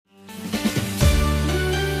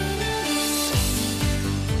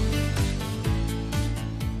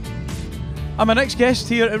And my next guest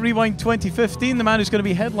here at Rewind 2015, the man who's going to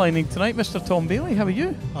be headlining tonight, Mr. Tom Bailey. How are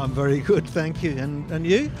you? I'm very good, thank you. And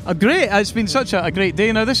you? Great. It's been such a great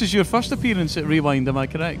day. Now, this is your first appearance at Rewind, am I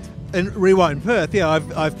correct? In Rewind Perth, yeah.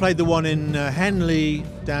 I've played the one in Henley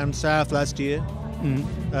down south last year,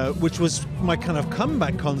 which was my kind of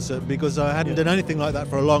comeback concert because I hadn't done anything like that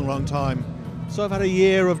for a long, long time. So I've had a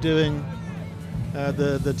year of doing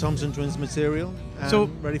the Thompson Twins material. So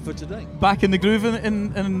ready for today. Back in the groove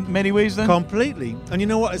in many ways then? Completely. And you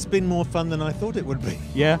know what? It's been more fun than I thought it would be.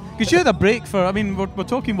 Yeah. Because you had a break for, I mean, we're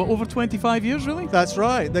talking, what, over 25 years, really? That's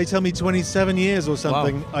right. They tell me 27 years or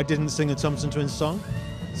something. Wow. I didn't sing a Thompson Twins song.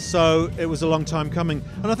 So it was a long time coming.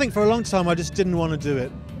 And I think for a long time I just didn't want to do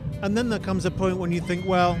it. And then there comes a point when you think,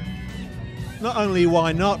 well, not only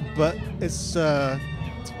why not, but it's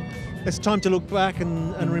time to look back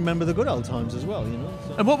and remember the good old times as well, you know.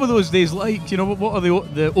 So. And what were those days like? You know, what are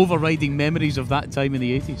the overriding memories of that time in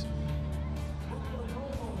the 80s?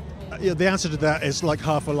 Yeah, the answer to that is like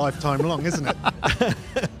half a lifetime long, isn't it?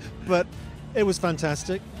 But it was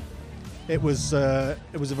fantastic. It was a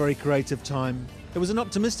very creative time. It was an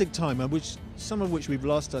optimistic time, some of which we've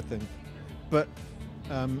lost, I think. But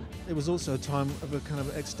it was also a time of a kind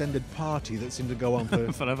of extended party that seemed to go on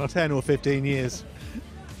for forever. 10 or 15 years.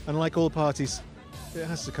 And like all parties, it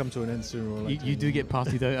has to come to an end sooner or later. You do get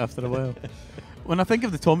partied out after a while. When I think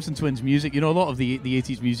of the Thompson Twins music, you know, a lot of the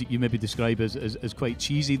 80s music you maybe describe as quite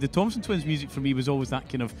cheesy. The Thompson Twins music for me was always that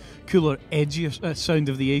kind of cooler, edgier sound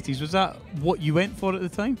of the 80s. Was that what you went for at the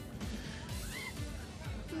time?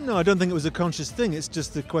 No, I don't think it was a conscious thing. It's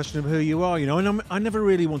just the question of who you are, you know. And I never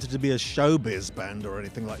really wanted to be a showbiz band or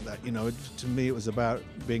anything like that, you know. To me, it was about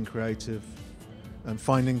being creative and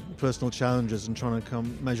finding personal challenges and trying to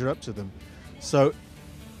measure up to them. So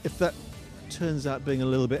if that turns out being a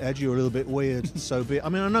little bit edgy or a little bit weird, so be it. I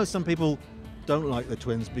mean, I know some people don't like the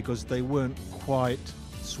Twins because they weren't quite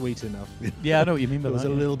sweet enough. Yeah, I know what you mean by that. There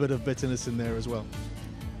was a little bit of bitterness in there as well.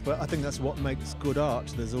 But I think that's what makes good art.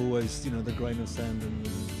 There's always, you know, the grain of sand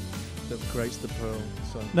that creates the pearl.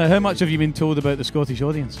 So now, how much have you been told about the Scottish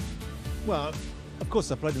audience? Well, of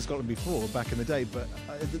course, I played in Scotland before, back in the day, but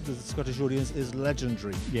the Scottish audience is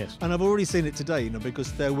legendary. Yes. And I've already seen it today, you know,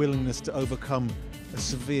 because their willingness to overcome a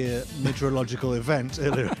severe meteorological event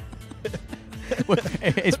earlier. Well,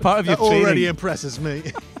 it's part of your that training. Already impresses me.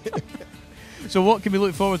 So what can we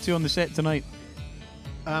look forward to on the set tonight?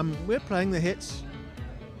 We're playing the hits,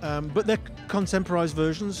 but they're contemporised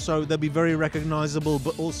versions, so they'll be very recognisable,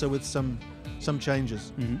 but also with some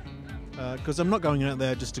changes. Because I'm not going out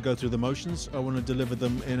there just to go through the motions. I want to deliver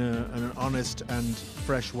them in an honest and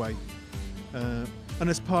fresh way. And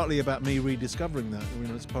it's partly about me rediscovering that. I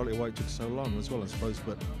mean, it's partly why it took so long as well, I suppose.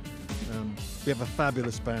 But we have a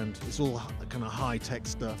fabulous band. It's all kind of high-tech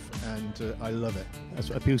stuff, and I love it. That's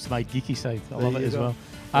what appeals to my geeky side. I love it as go.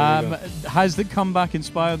 well. Has the comeback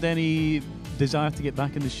inspired any desire to get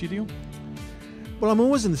back in the studio? Well, I'm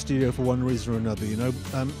always in the studio for one reason or another, you know.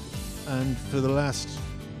 And for the last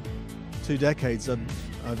 2 decades,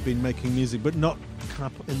 I've been making music, but not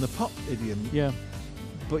kind of in the pop idiom. Yeah.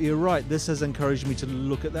 But you're right, this has encouraged me to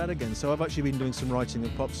look at that again. So I've actually been doing some writing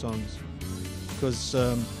of pop songs because,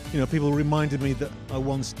 you know, people reminded me that I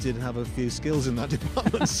once did have a few skills in that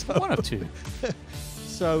department. So, one or two.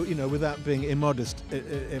 So, you know, without being immodest,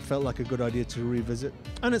 it felt like a good idea to revisit.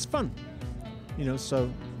 And it's fun, you know, so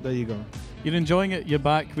there you go. You're enjoying it, you're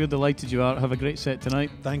back, we're delighted you are. Have a great set tonight.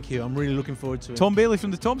 Thank you, I'm really looking forward to it. Tom Bailey from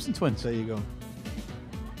the Thompson Twins. There you go.